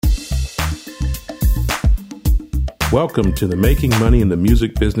Welcome to the Making Money in the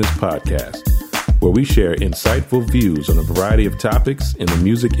Music Business podcast, where we share insightful views on a variety of topics in the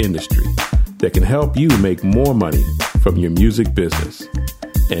music industry that can help you make more money from your music business.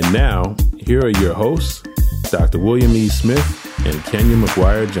 And now, here are your hosts, Dr. William E. Smith and Kenya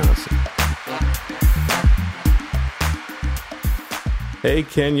McGuire Johnson. Hey,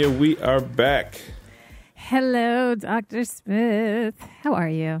 Kenya, we are back. Hello, Dr. Smith. How are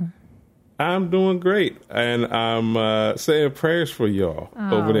you? I'm doing great, and I'm saying prayers for y'all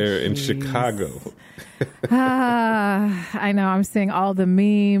over there in Chicago. I know. I'm seeing all the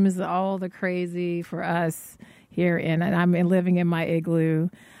memes, all the crazy for us here, and I'm living in my igloo.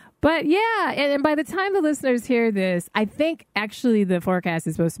 But yeah, and by the time the listeners hear this, I think actually the forecast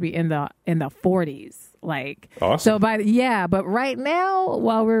is supposed to be in the 40s. Like, awesome. So but right now,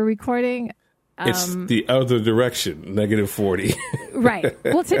 while we're recording, it's the other direction, -40. Right.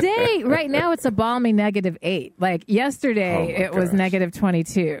 Well, today, right now, it's a balmy -8. Like yesterday, it was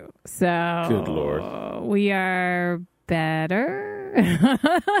 -22. So, good Lord, we are better.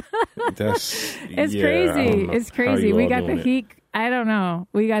 It's crazy. It's crazy. We got the heat. I don't know.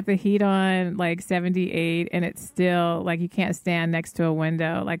 We got the heat on like 78, and it's still like you can't stand next to a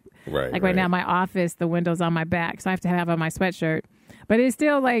window. Like right now, my office, the window's on my back, so I have to have on my sweatshirt. But it's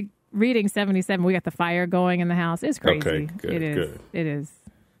still like reading 77. We got the fire going in the house. It's crazy. Okay, good, it is. Good. It is.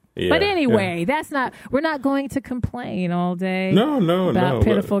 Yeah, but anyway, we're not going to complain all day. No. About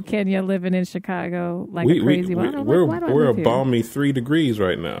pitiful Kenya living in Chicago like a crazy one. We're a balmy 3 degrees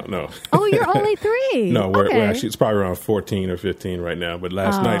right now. No. Oh, you're only 3. No, we're actually, it's probably around 14 or 15 right now. But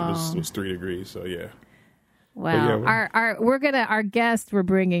last night was 3 degrees. So yeah. Well, our guest we're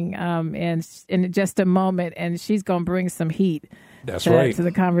bringing in just a moment, and she's going to bring some heat. That's right. To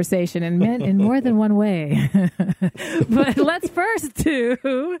the conversation, and in more than one way. But let's first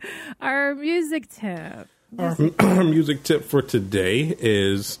do our music tip. Our music tip for today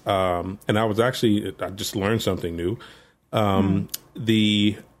is, and I just learned something new.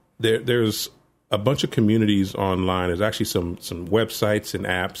 There's a bunch of communities online. There's actually some websites and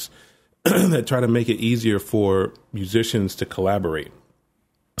apps that try to make it easier for musicians to collaborate.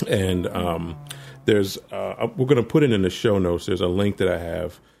 And we're going to put it in the show notes. There's a link that I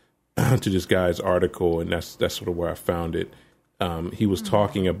have to this guy's article, and that's sort of where I found it. He was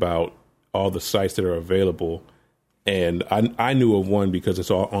talking about all the sites that are available, and I knew of one because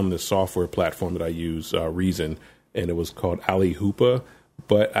it's all on the software platform that I use, Reason, and it was called Ali Hoopa.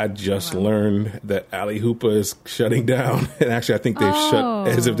 But I just learned that Ali Hoopa is shutting down, and actually I think they've shut,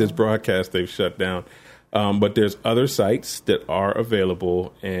 as of this broadcast, they've shut down. But there's other sites that are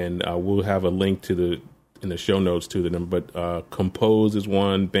available, and we'll have a link in the show notes to them. But Compose is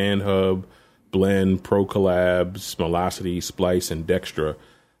one, BandHub, Blend, Pro Collabs, Melocity, Splice, and Dextra.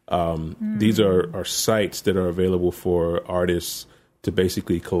 These are sites that are available for artists to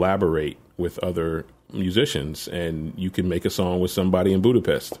basically collaborate with other musicians, and you can make a song with somebody in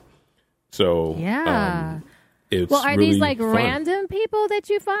Budapest. So yeah. It's are really these like fun. random people that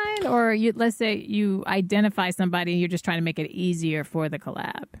you find, or let's say you identify somebody and you're just trying to make it easier for the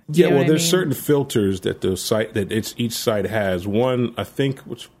collab? There's certain filters that each site has. One, I think,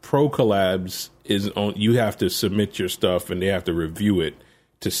 which Pro Collabs is on. You have to submit your stuff, and they have to review it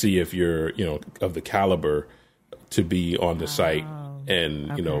to see if you're of the caliber to be on the site,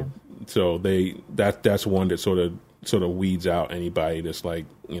 and so that's one that sort of weeds out anybody that's like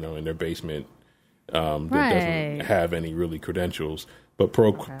in their basement. That doesn't have any really credentials, but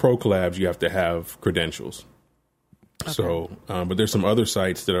Pro Collabs, you have to have credentials. Okay. So, but there's some other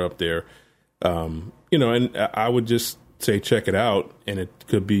sites that are up there, and I would just say check it out, and it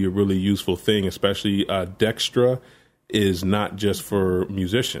could be a really useful thing. Especially Dextra is not just for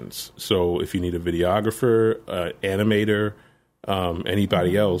musicians. So if you need a videographer, animator,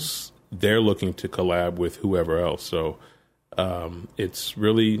 anybody else, they're looking to collab with whoever else. So it's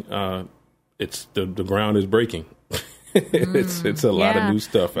really. It's the ground is breaking. It's a lot of new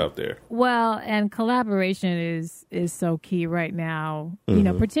stuff out there. Well, and collaboration is so key right now.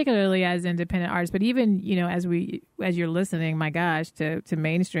 Particularly as independent artists, but even as you're listening, my gosh, to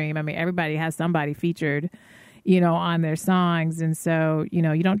mainstream. I mean, everybody has somebody featured, on their songs, and so you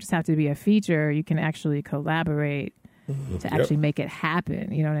don't just have to be a feature. You can actually collaborate to actually make it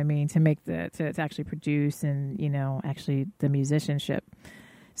happen. You know what I mean? To make to actually produce and actually the musicianship.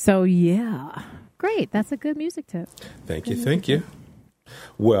 So, yeah, great. That's a good music tip. Thank you.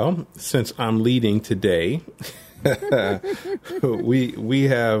 Well, since I'm leading today, we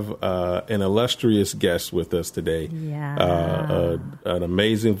have an illustrious guest with us today. Yeah. An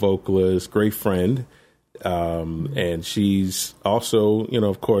amazing vocalist, great friend. And she's also,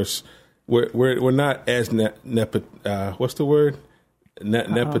 of course, we're not as what's the word?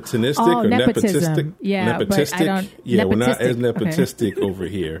 Nepotistic or nepotism. nepotistic? Yeah, nepotistic. But I don't, yeah, we're not as nepotistic nepotistic over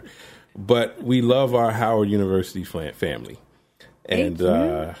here, but we love our Howard University family, and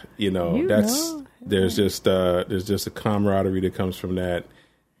there's just a camaraderie that comes from that,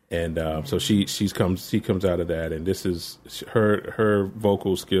 and so she comes out of that, and this is her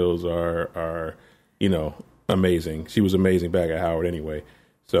vocal skills are amazing. She was amazing back at Howard anyway.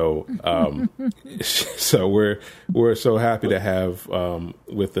 So, so we're so happy to have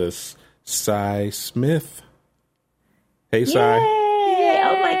with us Sy Smith. Hey, Sy. Yay!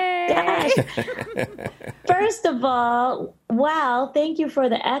 Oh my gosh! First of all, wow! Thank you for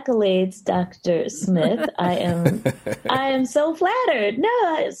the accolades, Dr. Smith. I am so flattered.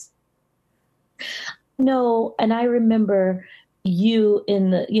 No, and I remember you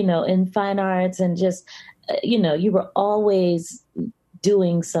in fine arts and just you were always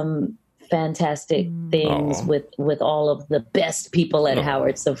doing some fantastic things with all of the best people at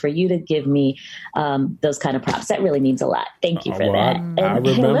Howard. So for you to give me those kind of props, that really means a lot. Thank you for that. And I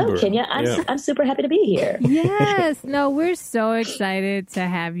remember. Hello, Kenya. I'm super happy to be here. Yes. No, we're so excited to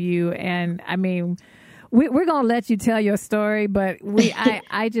have you. And I mean, we're going to let you tell your story, but I'm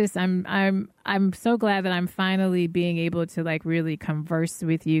so glad that I'm finally being able to like really converse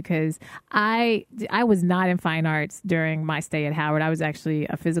with you, because I was not in fine arts during my stay at Howard. I was actually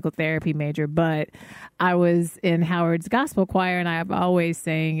a physical therapy major, but I was in Howard's gospel choir, and I've always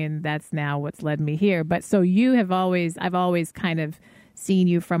sang, and that's now what's led me here. But so I've always kind of seen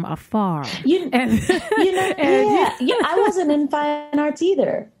you from afar. I wasn't in fine arts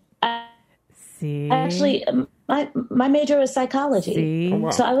either. Actually, my major was psychology. Oh,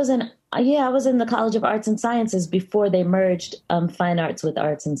 wow. So I was in the College of Arts and Sciences before they merged fine arts with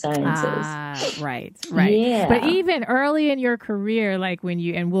arts and sciences. Right. Yeah. But even early in your career, like when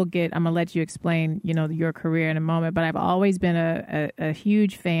I'm going to let you explain, your career in a moment, but I've always been a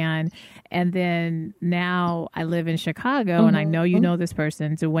huge fan. And then now I live in Chicago, and I know you know this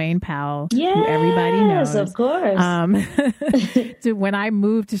person, Dwayne Powell, who everybody knows. Yes, of course. When I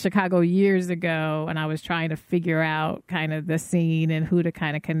moved to Chicago years ago, and I was trying to figure out kind of the scene and who to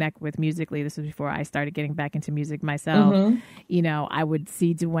kind of connect with musically, this was before I started getting back into music myself. I would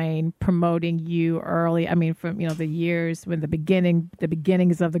see Dwayne promoting you early. I mean, from the years when the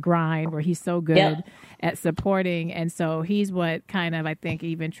beginnings of the grind, where he's so good at supporting, and so he's what kind of I think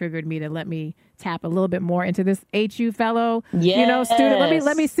even triggered me to let me tap a little bit more into this HU fellow, student.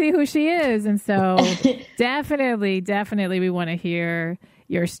 Let me see who she is, and so definitely, we want to hear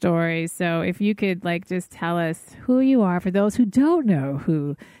your story. So if you could just tell us who you are for those who don't know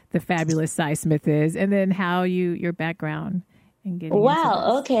who the fabulous Sy Smith is, and then how your background in getting into this.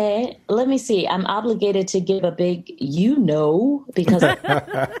 Okay. Let me see. I'm obligated to give a big because I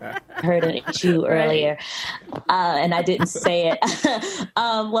heard an issue earlier, and I didn't say it.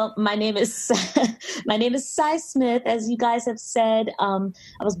 Well, my name is Sy Smith, as you guys have said. I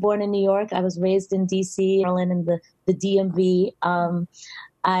was born in New York. I was raised in D.C., Maryland, and the DMV.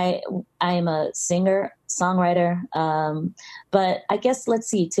 I am a singer, songwriter, but I guess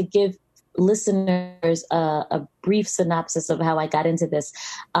to give listeners a brief synopsis of how I got into this.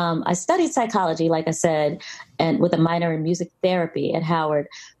 I studied psychology, like I said, and with a minor in music therapy at Howard.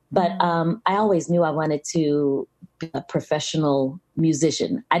 But I always knew I wanted to be a professional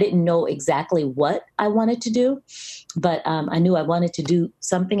musician. I didn't know exactly what I wanted to do, but I knew I wanted to do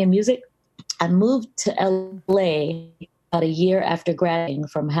something in music. I moved to LA about a year after graduating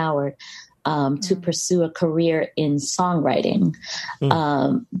from Howard to pursue a career in songwriting.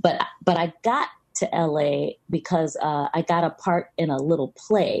 But I got to LA because I got a part in a little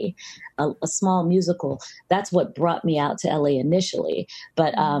play, a small musical. That's what brought me out to LA initially.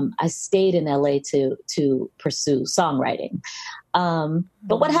 But I stayed in LA to pursue songwriting.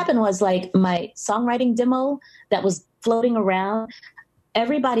 But what happened was my songwriting demo that was floating around,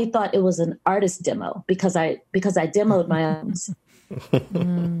 everybody thought it was an artist demo because I demoed my own.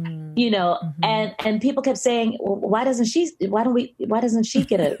 And people kept saying, well, why doesn't she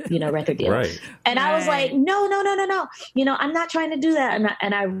get a record deal? Right. And I was like, no. I'm not trying to do that.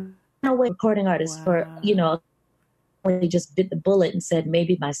 And I ran away recording artists for, when they just bit the bullet and said,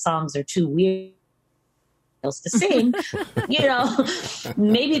 maybe my songs are too weird else to sing,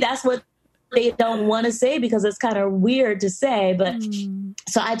 maybe that's what they don't want to say because it's kind of weird to say. But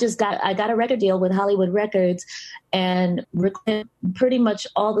so I got a record deal with Hollywood Records and recorded pretty much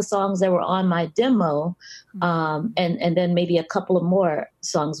all the songs that were on my demo. And then maybe a couple of more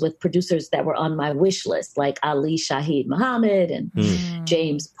songs with producers that were on my wish list, like Ali Shaheed Muhammad and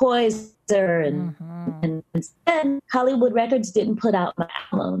James Poyser. And then Hollywood Records didn't put out my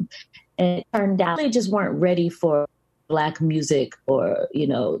album. And it turned out they just weren't ready for Black music or,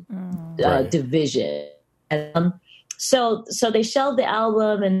 division. So they shelved the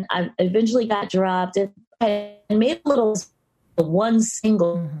album, and I eventually got dropped and made a little one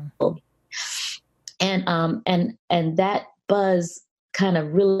single. And that buzz kind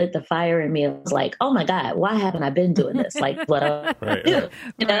of really lit the fire in me. I was like, oh my God, why haven't I been doing this? Like what I do,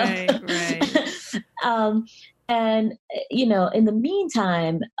 you know? Right. And, in the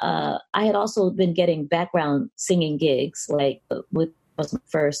meantime, I had also been getting background singing gigs, like was my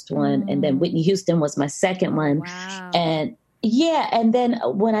first one. And then Whitney Houston was my second one. Wow. And then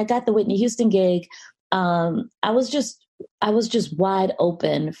when I got the Whitney Houston gig, I was just wide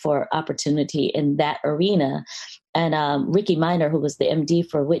open for opportunity in that arena. And Ricky Minor, who was the MD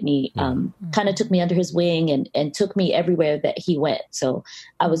for Whitney, kind of took me under his wing and took me everywhere that he went. So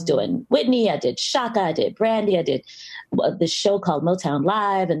I was doing Whitney, I did Shaka, I did Brandy, I did this show called Motown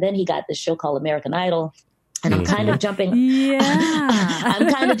Live, and then he got this show called American Idol. And I'm kind of jumping.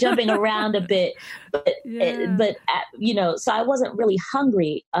 I'm kind of jumping around a bit, but so I wasn't really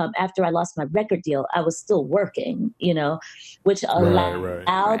hungry after I lost my record deal. I was still working, which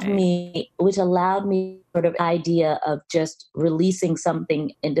allowed me sort of idea of just releasing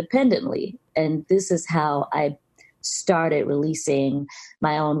something independently. And this is how I started releasing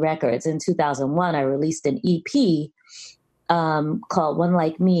my own records. In 2001, I released an EP called One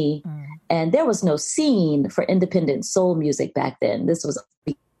Like Me. And there was no scene for independent soul music back then. This was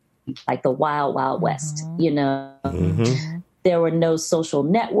like the wild, wild west, There were no social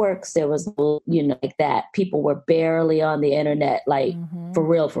networks. There was no, like that. People were barely on the internet, like for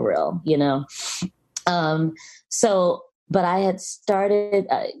real, but I had started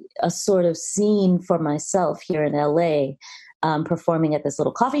a sort of scene for myself here in LA, performing at this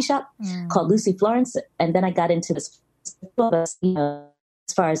little coffee shop called Lucy Florence. And then I got into this, as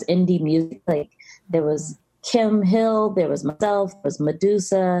far as indie music, like there was Kim Hill, there was myself, there was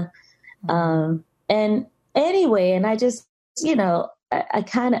Medusa. And anyway, and I just,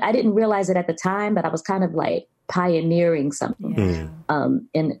 I didn't realize it at the time, but I was kind of like pioneering something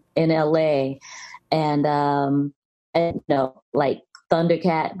in LA. And like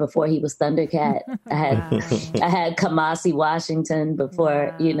Thundercat before he was Thundercat. I had Kamasi Washington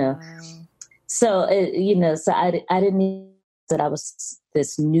before, So, so I didn't that I was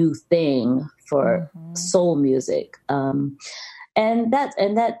this new thing for soul music. And that,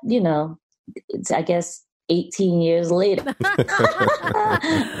 it's, I guess, 18 years later,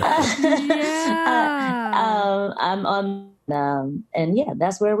 I'm on, and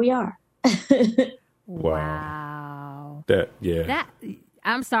that's where we are. Wow. That,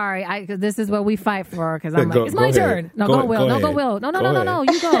 I'm sorry. This is what we fight for. Cause I'm like, it's my turn. No, go Will. No, go Will. No.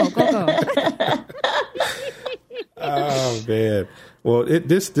 You go. Go. Oh man. Well,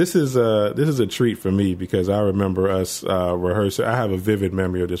 this is a treat for me because I remember us rehearsing. I have a vivid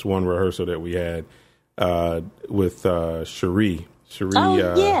memory of this one rehearsal that we had with Cherie.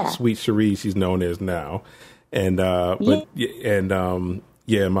 Sweet Cherie, she's known as now. And my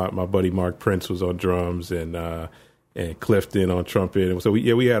buddy Mark Prince was on drums and Clifton on trumpet. And so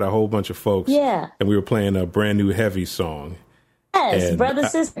we had a whole bunch of folks. Yeah. And we were playing a brand new Heavy song. Yes, and brother,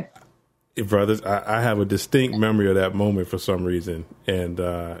 sister. Brothers, I have a distinct memory of that moment for some reason, and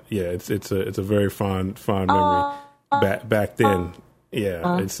it's a very fond memory back then.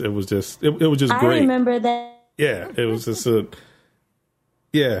 It was just great. I remember that. Yeah, it was just it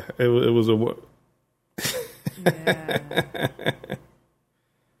was a.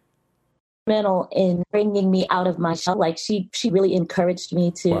 In bringing me out of my shell, like she really encouraged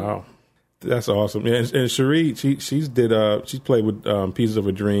me to. Wow. That's awesome. Yeah, and Cherie, she's played with Pieces of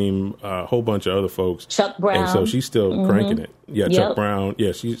a Dream, a whole bunch of other folks. Chuck Brown. And so she's still cranking it. Yeah, yep. Chuck Brown.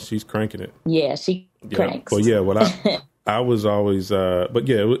 Yeah, she's cranking it. Yeah, she cranks. Well, I was always,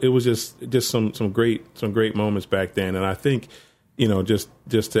 it was just some great moments back then. And I think,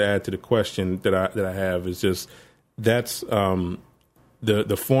 just to add to the question that I have is just that's the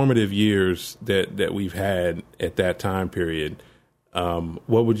formative years that we've had at that time period.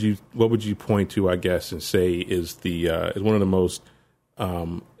 What would you point to, I guess, and say is is one of the most,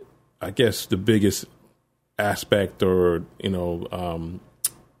 I guess, the biggest aspect or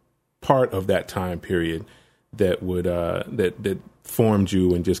part of that time period that would that formed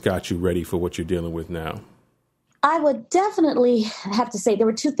you and just got you ready for what you're dealing with now? I would definitely have to say there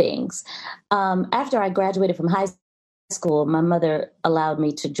were two things. After I graduated from high school, my mother allowed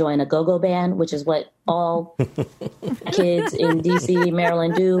me to join a go-go band, which is what all kids in DC,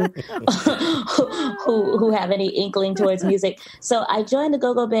 Maryland do who have any inkling towards music. So I joined the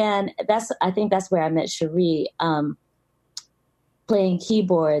go-go band. I think that's where I met Cherie. playing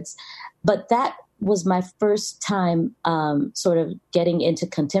keyboards, but that was my first time sort of getting into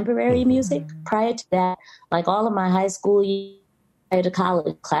contemporary music. Prior to that, like all of my high school years, prior to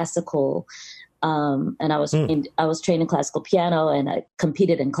college, classical, and I was trained in classical piano, and I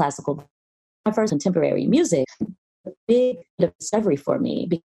competed in classical. My first contemporary music, a big discovery for me,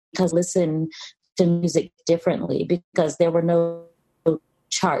 because I listened to music differently, because there were no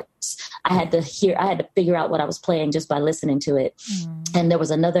charts. I had to figure out what I was playing just by listening to it. And there was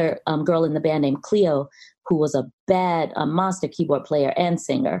another girl in the band named Cleo, who was a monster keyboard player and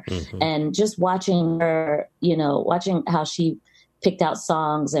singer. And just watching her, watching how she picked out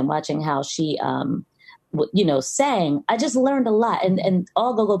songs and watching how she, sang, I just learned a lot. And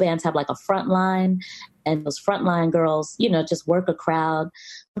all go-go bands have like a front line, and those frontline girls, just work a crowd.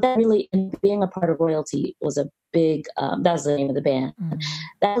 But that really, being a part of Royalty was a big, that was the name of the band.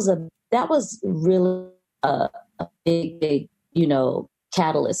 That was really a big,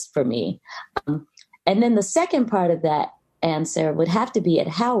 catalyst for me. And then the second part of that answer would have to be at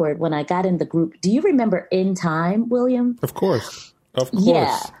Howard when I got in the group. Do you remember In Time, William? Of course.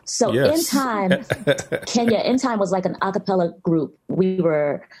 Yeah. So yes. In Time, Kenya, In Time was like an a cappella group. We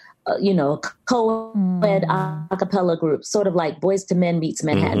were, co-ed a cappella group, sort of like Boyz II Men meets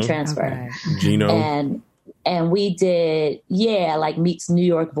Manhattan Transfer. Okay. Gino. And we did, like meets New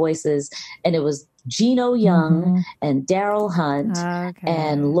York Voices. And it was Gino Young and Daryl Hunt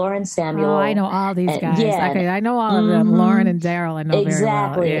and Lauren Samuel. Oh, I know all these guys. Yeah. Okay, I know all of them. Lauren and Daryl, I know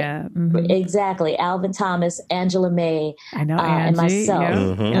exactly. very well. Yeah. Exactly. Alvin Thomas, Angela May, I know and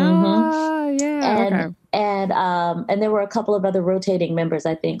myself. Yeah. Oh, yeah. And there were a couple of other rotating members,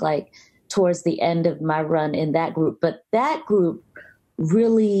 I think, like towards the end of my run in that group. But that group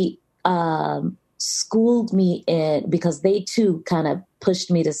really schooled me in, because they too kind of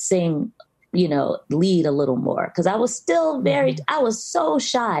pushed me to sing, lead a little more, because I was still I was so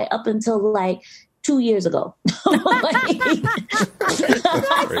shy up until like 2 years ago. Crazy.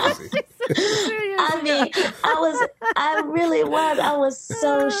 I mean, I really was. I was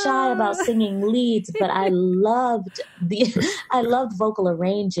so shy about singing leads, but I loved vocal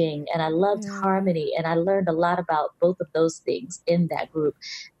arranging, and I loved harmony, and I learned a lot about both of those things in that group.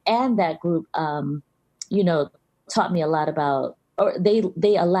 And that group, taught me a lot about, or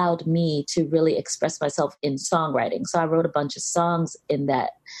they allowed me to really express myself in songwriting. So I wrote a bunch of songs in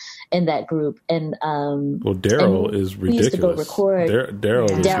that group. And Daryl is ridiculous. We used to go record.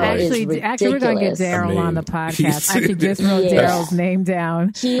 Daryl is actually, we're going to get Daryl on the podcast. I actually just wrote Daryl's name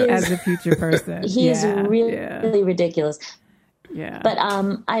down as a future person. He's really ridiculous. Yeah. But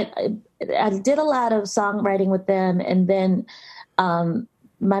I did a lot of songwriting with them, and then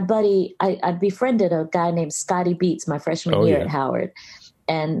my buddy, I befriended a guy named Scotty Beats my freshman year at Howard.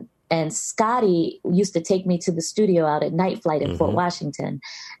 And Scotty used to take me to the studio out at Night Flight in Fort Washington.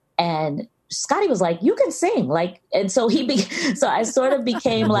 And Scotty was like, "You can sing." And so so I sort of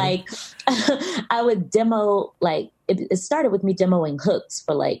became like, I would demo, it started with me demoing hooks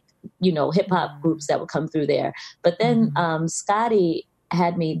for hip hop groups that would come through there. But then Scotty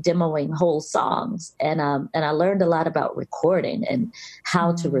had me demoing whole songs, and I learned a lot about recording and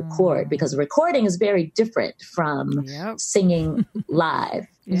how to record, because recording is very different from singing live.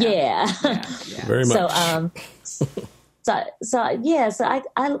 Very much. So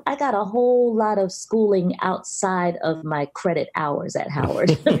I got a whole lot of schooling outside of my credit hours at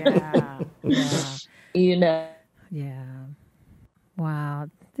Howard. Yeah. Wow.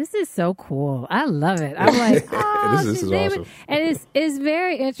 This is so cool. I love it. I'm like, this is awesome. And it's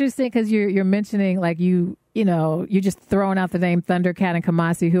very interesting, because you're mentioning you're just throwing out the name Thundercat and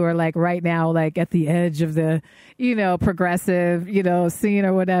Kamasi, who are right now at the edge of the progressive scene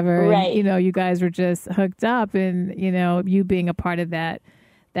or whatever. Right. And, you guys were just hooked up, and you being a part of that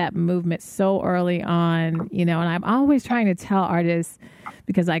movement so early on. And I'm always trying to tell artists,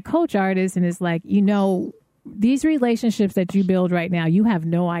 because I coach artists, and it's these relationships that you build right now, you have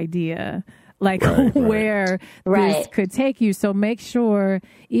no idea where this could take you. So make sure,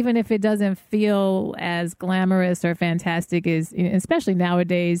 even if it doesn't feel as glamorous or fantastic as, especially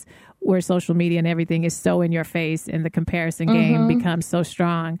nowadays where social media and everything is so in your face and the comparison game becomes so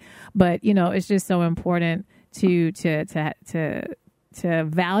strong. But, it's just so important to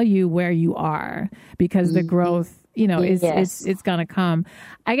value where you are, because the growth, it's going to come.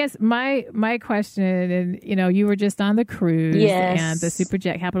 I guess my question, and you were just on the cruise and the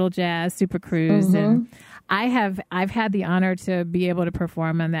Superjet Capital Jazz Super Cruise, and I've had the honor to be able to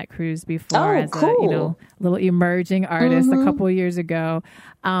perform on that cruise before as a little emerging artist a couple of years ago,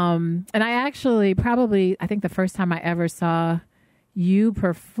 and I actually I think the first time I ever saw you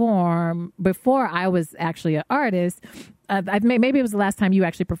perform, before I was actually an artist, maybe it was the last time you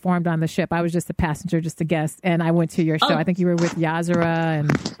actually performed on the ship. I was just a passenger, just a guest, and I went to your show. I think you were with Yahzarah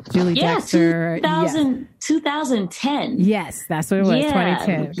and Julie Dexter. 2010. Yes, that's what it was,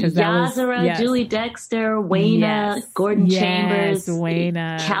 2010. Yahzarah, Julie Dexter, Wayna, Gordon Chambers,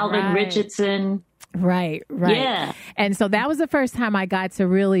 Wayna, Calvin Richardson. Right. Yeah. And so that was the first time I got to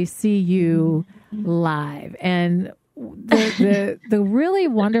really see you live. And the really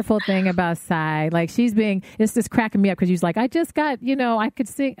wonderful thing about Psy, like it's just cracking me up because she's like, I just got, I could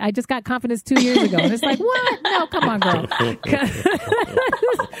sing. I just got confidence 2 years ago. And it's like, what? No, come on, girl.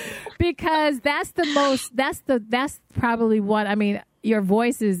 Because that's probably what, I mean, your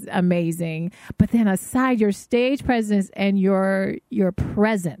voice is amazing, but then aside your stage presence and your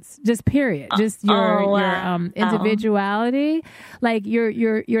presence, just period, just your individuality, like you're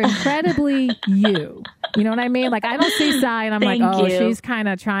incredibly you. You know what I mean? Like I don't see Psy and I'm she's kind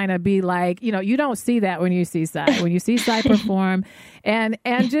of trying to be like, you don't see that when you see Psy. When you see Psy perform, and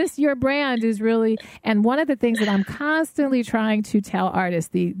just your brand is really. And one of the things that I'm constantly trying to tell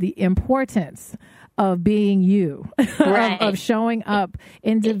artists the importance of being you, of showing up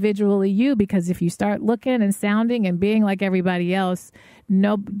individually you, because if you start looking and sounding and being like everybody else,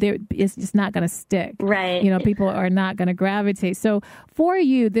 it's just not going to stick. Right. People are not going to gravitate. So for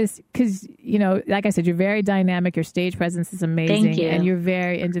you, because, like I said, you're very dynamic. Your stage presence is amazing. Thank you. And you're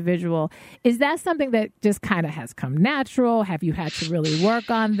very individual. Is that something that just kind of has come natural? Have you had to really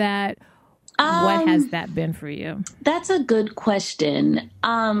work on that? What has that been for you? That's a good question.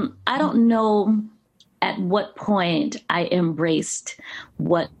 I don't know at what point I embraced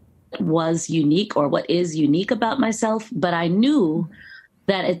what was unique or what is unique about myself, but I knew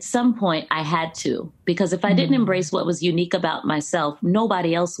that at some point I had to, because if I didn't embrace what was unique about myself,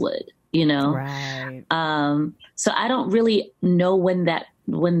 nobody else would, Right. So I don't really know when that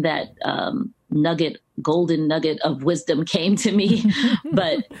golden nugget of wisdom came to me,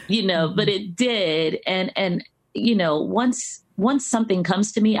 but it did. And once something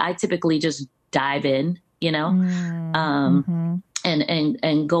comes to me, I typically just dive in, and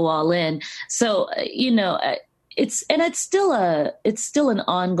go all in. So, it's still an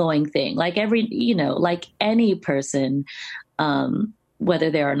ongoing thing. Like like any person, whether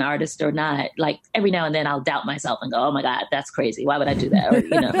they're an artist or not, like every now and then I'll doubt myself and go, oh my God, that's crazy. Why would I do that?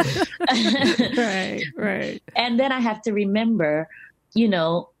 Or, Right. And then I have to remember,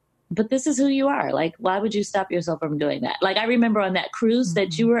 but this is who you are. Like, why would you stop yourself from doing that? Like, I remember on that cruise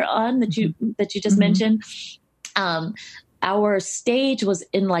that you were on, that you just mentioned, our stage was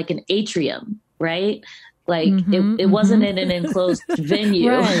in like an atrium, right? Like it wasn't in an enclosed venue.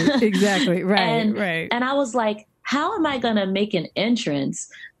 Right, exactly. Right, And I was like, how am I going to make an entrance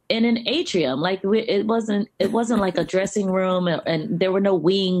in an atrium? Like it wasn't like a dressing room, and there were no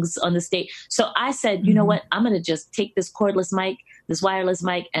wings on the stage. So I said, you know what? I'm going to just take this cordless mic, this wireless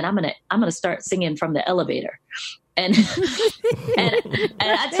mic, and I'm going to start singing from the elevator. And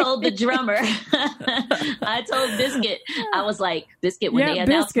I told the drummer, I told Biscuit, I was like, Biscuit, when they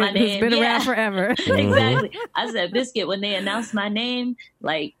announced my name, Biscuit has been around forever. Exactly. I said, Biscuit, when they announced my name,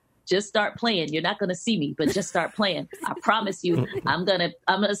 like, just start playing. You're not going to see me, but just start playing. I promise you, I'm going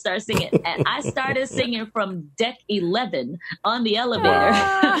to start singing. And I started singing from deck 11 on the elevator.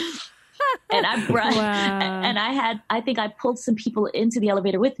 And I think I pulled some people into the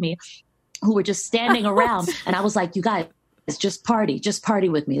elevator with me who were just standing around. And I was like, you guys, just party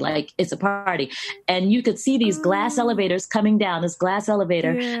with me. Like, it's a party. And you could see these glass elevators coming down, this glass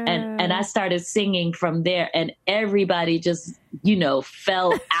elevator. Yeah. And I started singing from there, and everybody just,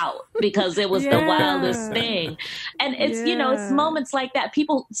 fell out because it was the wildest thing. And it's, it's moments like that.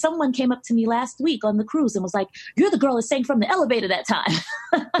 Someone came up to me last week on the cruise and was like, you're the girl that sang from the elevator that time.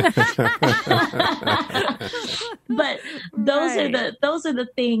 But those are the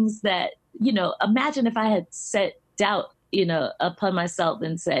things that, imagine if I had set doubt, upon myself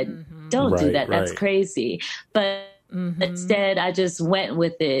and said, don't do that. That's crazy. But instead I just went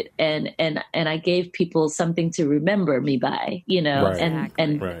with it, and I gave people something to remember me by,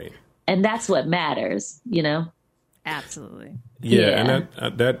 and that's what matters, Absolutely. Yeah.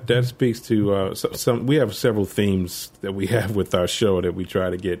 And that speaks to some. We have several themes that we have with our show that we try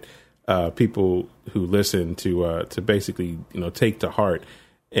to get people who listen to basically take to heart.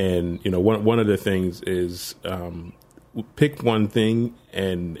 And one of the things is pick one thing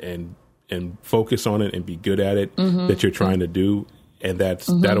and focus on it and be good at it that you're trying to do, and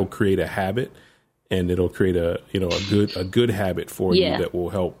that'll create a habit, and it'll create a good habit for you that will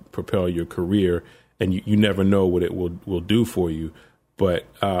help propel your career. And you never know what it will do for you. But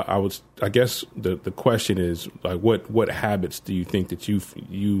I guess the question is, like, what habits do you think that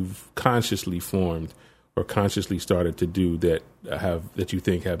you've consciously formed or consciously started to do that you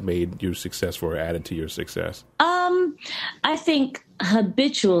think have made you successful or added to your success? I think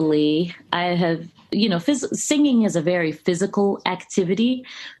habitually I have, singing is a very physical activity.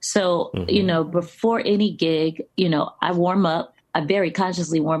 So, before any gig, I warm up. I very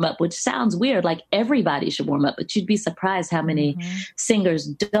consciously warm up, which sounds weird. Like everybody should warm up, but you'd be surprised how many singers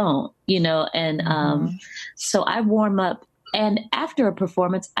don't, and so I warm up. And after a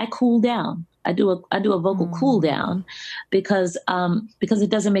performance, I cool down. I do a vocal cool down because it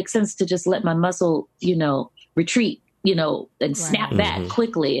doesn't make sense to just let my muscle, retreat, and snap back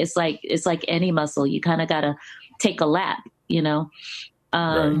quickly. It's like any muscle. You kind of got to take a lap, so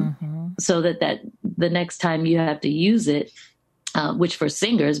that the next time you have to use it, which for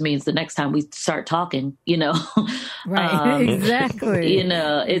singers means the next time we start talking, right. Exactly.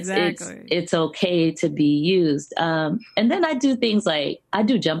 It's okay to be used. And then I do things like I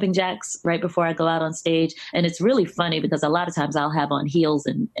do jumping jacks right before I go out on stage. And it's really funny because a lot of times I'll have on heels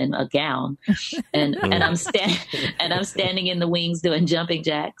and a gown and I'm standing in the wings doing jumping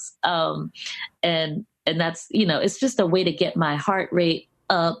jacks. And that's, it's just a way to get my heart rate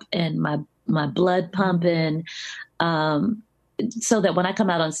up and my blood pumping. So that when I come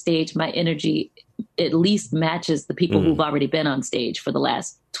out on stage, my energy at least matches the people who've already been on stage for the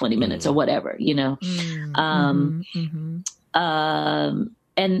last 20 minutes or whatever, and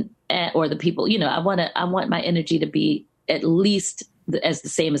or the people, I want my energy to be at least as the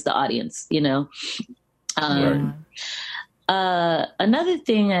same as the audience, Another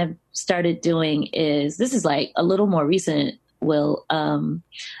thing I've started doing is, this is like a little more recent, Will,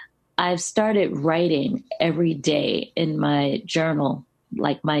 I've started writing every day in my journal,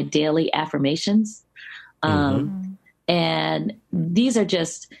 like my daily affirmations. And these are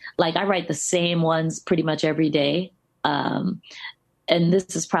just like, I write the same ones pretty much every day. And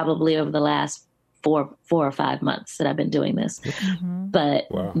this is probably over the last 4 or 5 months that I've been doing this. But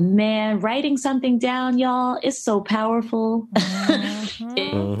man, writing something down, y'all, is so powerful.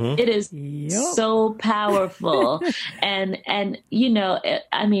 It is so powerful. And, I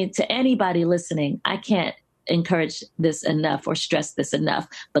mean, to anybody listening, I can't encourage this enough or stress this enough,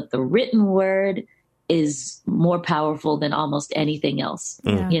 but the written word is more powerful than almost anything else.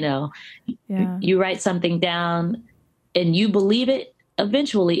 You write something down and you believe it,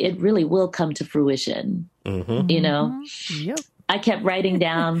 eventually it really will come to fruition. I kept writing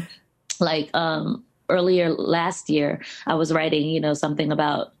down like earlier last year, I was writing, something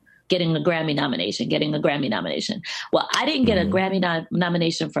about getting a Grammy nomination. Well, I didn't get a Grammy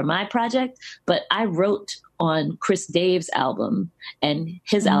nomination for my project, but I wrote on Chris Dave's album and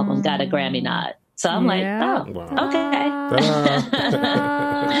his album got a Grammy nod. So I'm okay.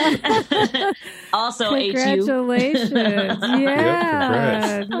 Also, congratulations. No.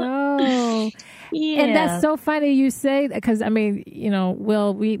 Yeah. And that's so funny you say that, because I mean,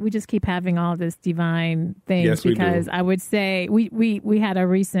 Will, we just keep having all this divine things, because I would say we had a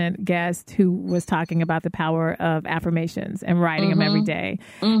recent guest who was talking about the power of affirmations and writing them every day.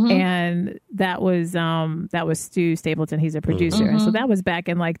 And that was Stu Stapleton. He's a producer. And so that was back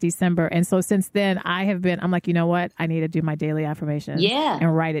in like December. And so since then I'm like, you know what? I need to do my daily affirmations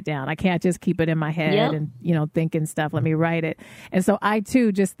and write it down. I can't just keep it in my head and, thinking stuff. Let me write it. And so I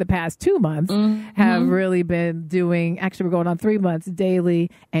too, just the past 2 months, have really been doing, actually we're going on 3 months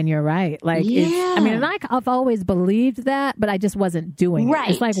daily, and you're right. Like, and I've always believed that, but I just wasn't doing it.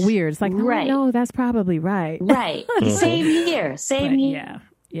 It's like weird. It's like, no, that's probably right. Right. Same here.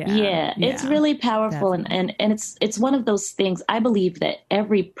 Yeah. It's really powerful. And it's one of those things. I believe that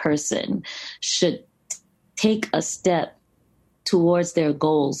every person should take a step towards their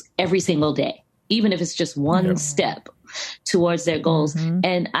goals every single day, even if it's just one step towards their goals.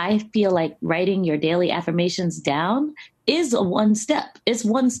 And I feel like writing your daily affirmations down is one step. It's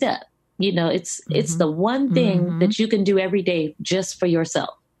one step. It's the one thing that you can do every day just for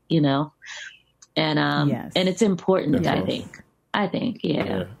yourself, and it's important. I think.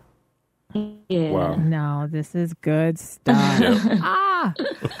 Wow. No, this is good stuff. All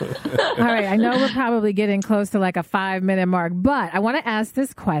right. I know we're probably getting close to like a 5-minute mark, but I want to ask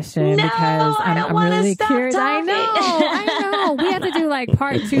this question because I'm really curious. Talking. I know. We have to do like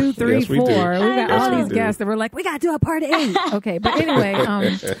part 2, 3, 4. We've got all these guests that we're like, we got to do a part 8. Okay. But anyway,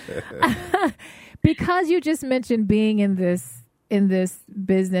 because you just mentioned being in this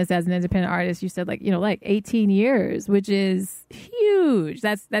business as an independent artist, you said like 18 years, which is huge.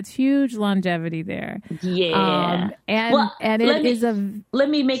 That's huge longevity there. Yeah. Let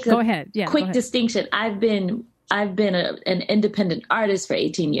me make a quick distinction. I've been an independent artist for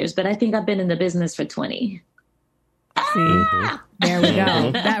 18 years, but I think I've been in the business for 20. See, there we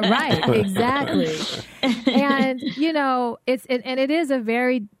go. That right, exactly. And it is a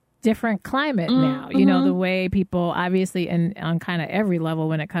very different climate now. The way people, obviously, and on kind of every level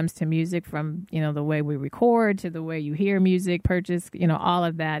when it comes to music, from the way we record to the way you hear music, purchase, all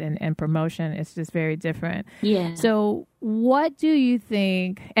of that, and promotion, it's just very different. Yeah. So what do you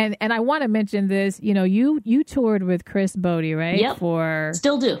think? And I want to mention this. You toured with Chris Botti, right? Yep. For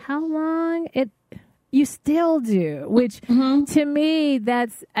still do. How long? You still do, which to me,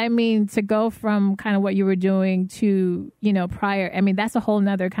 to go from kind of what you were doing to, prior, that's a whole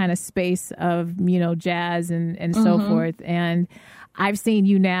nother kind of space of, jazz and so forth. And I've seen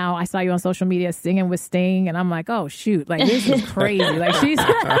you now. I saw you on social media singing with Sting, and I'm like, oh, shoot, like, this is crazy. Like, she's...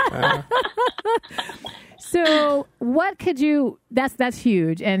 So what could you, that's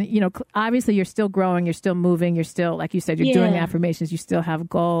huge. And, obviously you're still growing, you're still moving, you're still, like you said, you're doing affirmations, you still have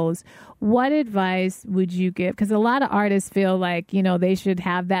goals. What advice would you give? Because a lot of artists feel like, they should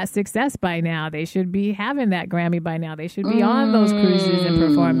have that success by now. They should be having that Grammy by now. They should be on those cruises and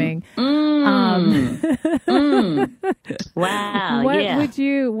performing. Wow.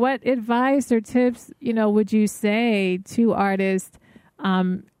 What advice or tips, would you say to artists,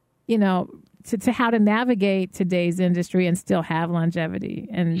 to how to navigate today's industry and still have longevity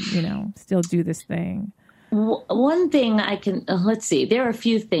and, still do this thing? One thing I can, let's see, there are a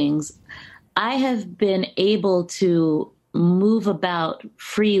few things. I have been able to move about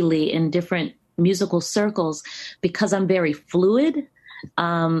freely in different musical circles because I'm very fluid.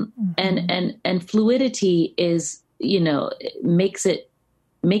 And fluidity is, makes it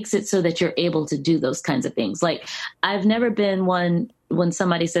so that you're able to do those kinds of things. Like, I've never been one when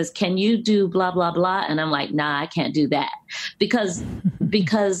somebody says, can you do blah, blah, blah? And I'm like, nah, I can't do that. Because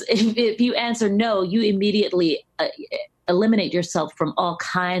if you answer no, you immediately eliminate yourself from all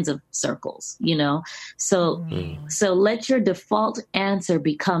kinds of circles, So let your default answer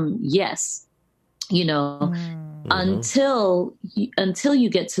become yes, until you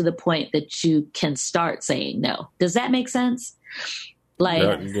get to the point that you can start saying no. Does that make sense? Like,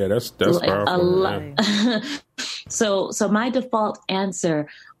 that's powerful. So my default answer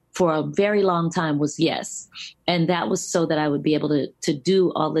for a very long time was yes. And that was so that I would be able to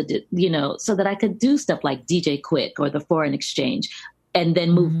do all the, so that I could do stuff like DJ Quick or the Foreign Exchange, and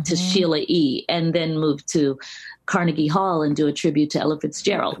then move to Sheila E., and then move to Carnegie Hall and do a tribute to Ella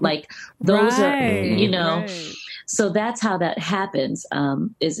Fitzgerald. Like, those are, So that's how that happens,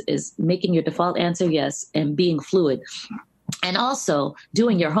 is making your default answer yes and being fluid. And also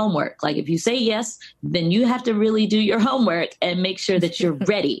doing your homework. Like, if you say yes, then you have to really do your homework and make sure that you're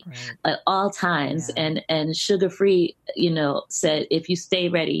ready at all times. Yeah. And Sugar Free, said, if you stay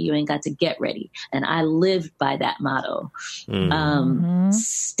ready, you ain't got to get ready. And I lived by that motto,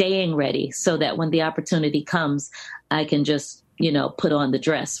 staying ready, so that when the opportunity comes, I can just, put on the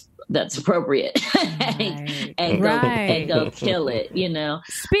dress that's appropriate and go kill it,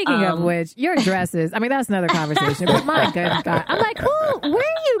 Speaking of which, your dresses, that's another conversation, but my good God. I'm like, where do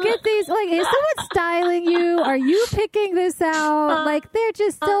you get these? Like, is someone styling you? Are you picking this out? Like, they're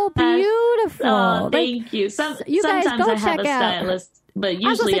just so beautiful. Oh, thank you. You guys sometimes go I have check a out. Stylist. But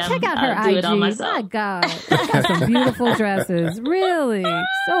usually check out her I do IG. it all myself. My God, she's got some beautiful dresses. Really,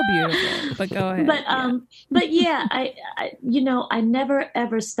 so beautiful. But go ahead. But yeah, I never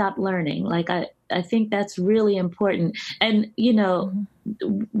ever stop learning. Like, I think that's really important. And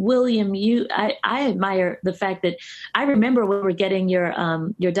William, I admire the fact that I remember when we were getting your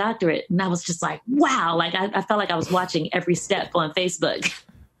doctorate, and I was just like, wow! Like, I felt like I was watching every step on Facebook.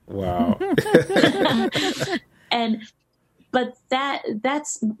 Wow. But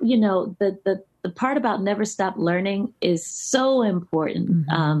that's, the part about never stop learning is so important.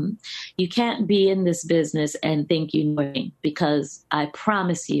 You can't be in this business and think you know, because I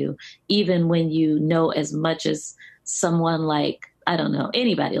promise you, even when you know as much as someone like, I don't know,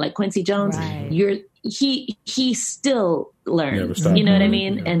 anybody like Quincy Jones, he still learns, you know what I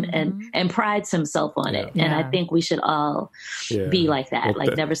mean? And prides himself on it. And I think we should all be like that,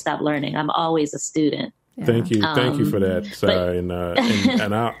 never stop learning. I'm always a student. Yeah. Thank you for that, Sai. And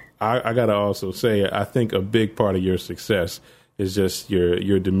I gotta also say, I think a big part of your success is just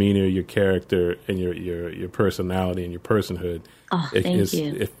your demeanor, your character, and your personality and your personhood. Oh, thank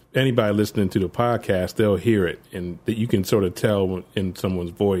you. If anybody listening to the podcast, they'll hear it, and that you can sort of tell in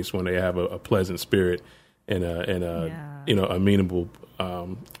someone's voice when they have a pleasant spirit and a amenable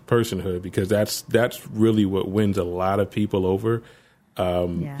personhood, because that's really what wins a lot of people over.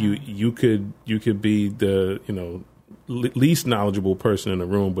 You could be the least knowledgeable person in the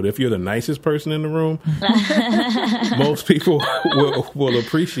room, but if you're the nicest person in the room, most people will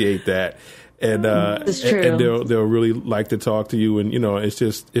appreciate that. and they'll really like to talk to you, and it's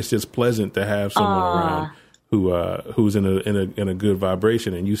just pleasant to have someone around who's in a good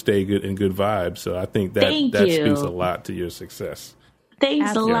vibration, and you stay in good vibes. So I think that speaks a lot to your success.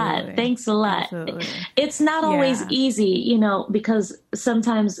 Thanks a lot. Absolutely. It's not always easy, because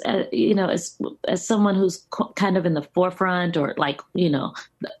sometimes, as someone who's kind of in the forefront, or like,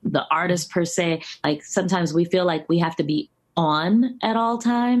 the artist per se, like sometimes we feel like we have to be on at all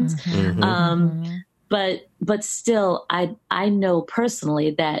times. But still, I know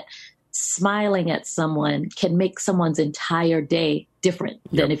personally that smiling at someone can make someone's entire day different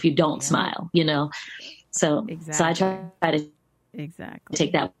than if you don't smile, So I try to take that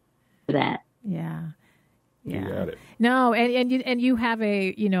for that. Yeah. You got it. No, and you have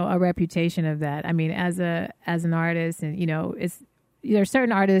a reputation of that. I mean, as an artist, and there's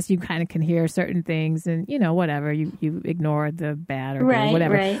certain artists you kind of can hear certain things, and whatever, you ignore the bad or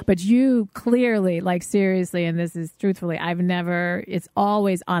whatever. Right. But you clearly, like, seriously, and this is truthfully, it's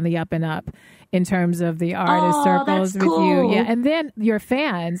always on the up and up in terms of the artist circles with you. Yeah. And then your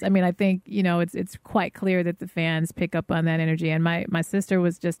fans, I mean, I think, it's quite clear that the fans pick up on that energy. And my sister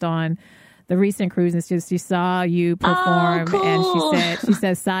was just on the recent cruise, and she saw you perform, and she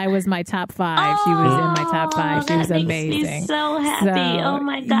said Psy was my top 5. She was in my top 5. She was amazing. Makes me so happy. Oh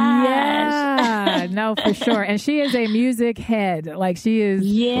my gosh. Yeah, no, for sure. And she is a music head. Like, she is.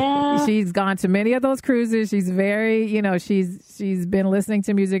 Yeah. She's gone to many of those cruises. She's very, she's been listening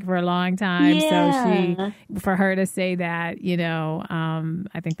to music for a long time. Yeah. So for her to say that,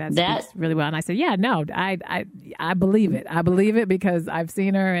 I think that speaks really well. And I said, yeah, no, I believe it. I believe it because I've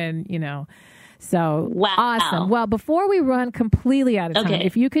seen her, and So wow. Awesome. Well, before we run completely out of time,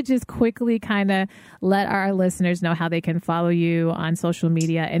 if you could just quickly kind of let our listeners know how they can follow you on social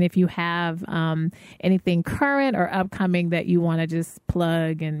media, and if you have anything current or upcoming that you want to just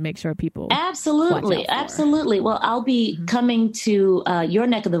plug and make sure people Absolutely. Well, I'll be coming to your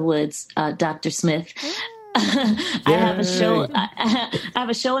neck of the woods, Dr. Smith. I have a show. I have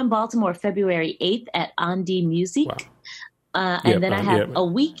a show in Baltimore, February 8th at Andi Music. Wow. And then I have a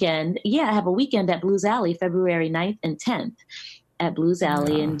weekend. Yeah, I have a weekend at Blues Alley, February 9th and 10th at Blues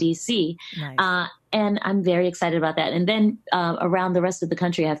Alley in DC. Nice. And I'm very excited about that. And then around the rest of the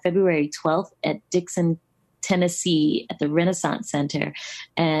country, I have February 12th at Dixon, Tennessee at the Renaissance Center.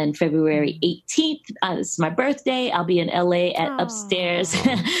 And February 18th, it's my birthday. I'll be in LA at upstairs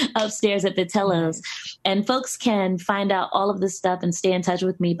at Vitello's. And folks can find out all of this stuff and stay in touch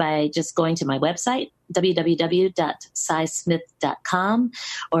with me by just going to my website, www.cysmith.com.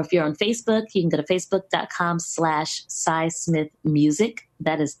 Or if you're on Facebook, you can go to facebook.com/CySmithMusic.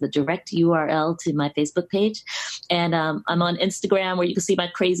 That is the direct URL to my Facebook page. And I'm on Instagram, where you can see my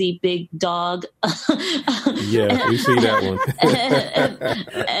crazy big dog. Yeah, we see that one.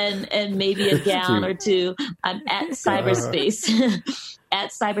 and maybe a gown or two. I'm at Cyberspace.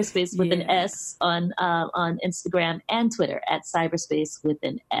 At Cyberspace with an S on Instagram and Twitter, at Cyberspace with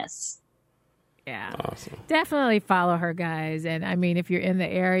an S. Yeah, awesome. Definitely follow her, guys. And I mean, if you're in the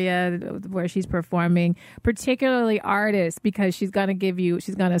area where she's performing, particularly artists, because she's going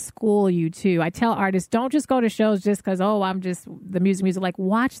to school you too. I tell artists, don't just go to shows just because, I'm just the music. Like,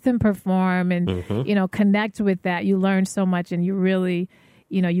 watch them perform and, connect with that. You learn so much, and you really,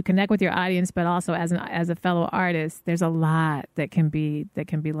 you connect with your audience, but also as a fellow artist, there's a lot that can be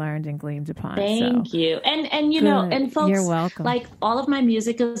learned and gleaned upon. Thank you. And and folks, you're welcome. Like, all of my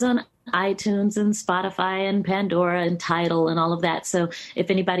music is on iTunes and Spotify and Pandora and Tidal and all of that. So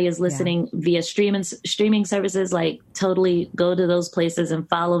if anybody is listening via streaming services, like, totally go to those places and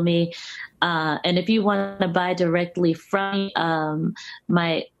follow me. And if you want to buy directly from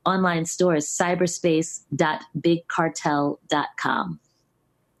my online store is cyberspace.bigcartel.com.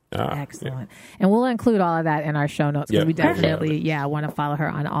 Excellent. And we'll include all of that in our show notes, because we definitely want to follow her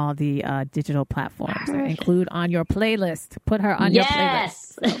on all the digital platforms. Include on your playlist. Put her on your playlist.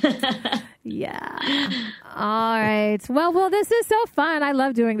 So, yeah. All right. Well, this is so fun. I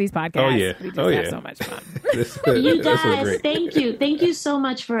love doing these podcasts. Oh, yeah. We just have so much fun. You guys, thank you. Thank you so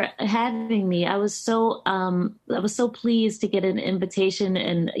much for having me. I was so pleased to get an invitation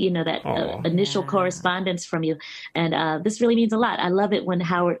and, that initial correspondence from you. And this really means a lot. I love it when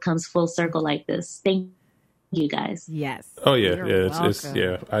Howard comes full circle like this. Thank you, guys. Yes. Oh, yeah. It's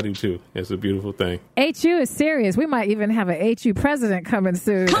I do too. It's a beautiful thing. HU is serious. We might even have a HU president coming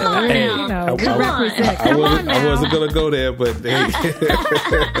soon. Come on now. I wasn't going to go there, but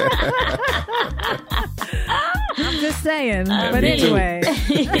I'm just saying. But anyway.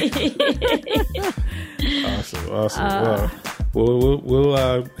 Awesome. We'll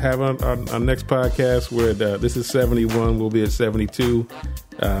have our next podcast where this is 71. We'll be at 72.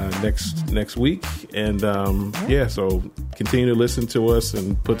 next week. And so continue to listen to us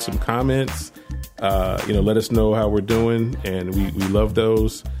and put some comments. Let us know how we're doing, and we love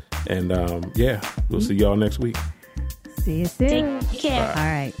those. And we'll see y'all next week. See you soon. Take care. All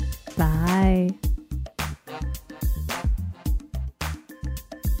right. Bye.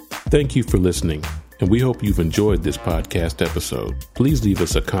 Thank you for listening, and we hope you've enjoyed this podcast episode. Please leave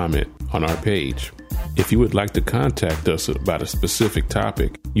us a comment on our page. If you would like to contact us about a specific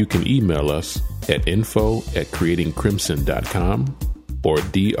topic, you can email us at info@creatingcrimson.com or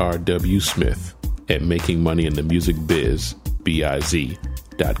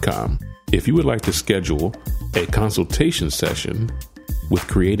drwsmith@makingmoneyinthemusicbiz.com. If you would like to schedule a consultation session with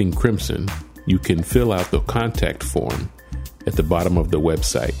Creating Crimson, you can fill out the contact form at the bottom of the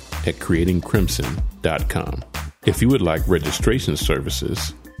website at creatingcrimson.com. If you would like registration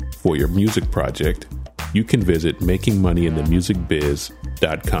services for your music project, you can visit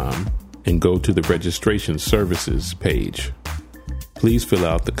makingmoneyinthemusicbiz.com and go to the registration services page. Please fill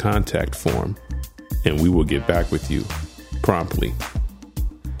out the contact form and we will get back with you promptly.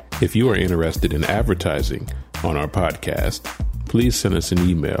 If you are interested in advertising on our podcast, please send us an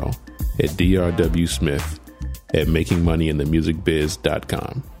email at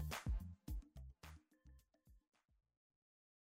drwsmith@makingmoneyinthemusicbiz.com.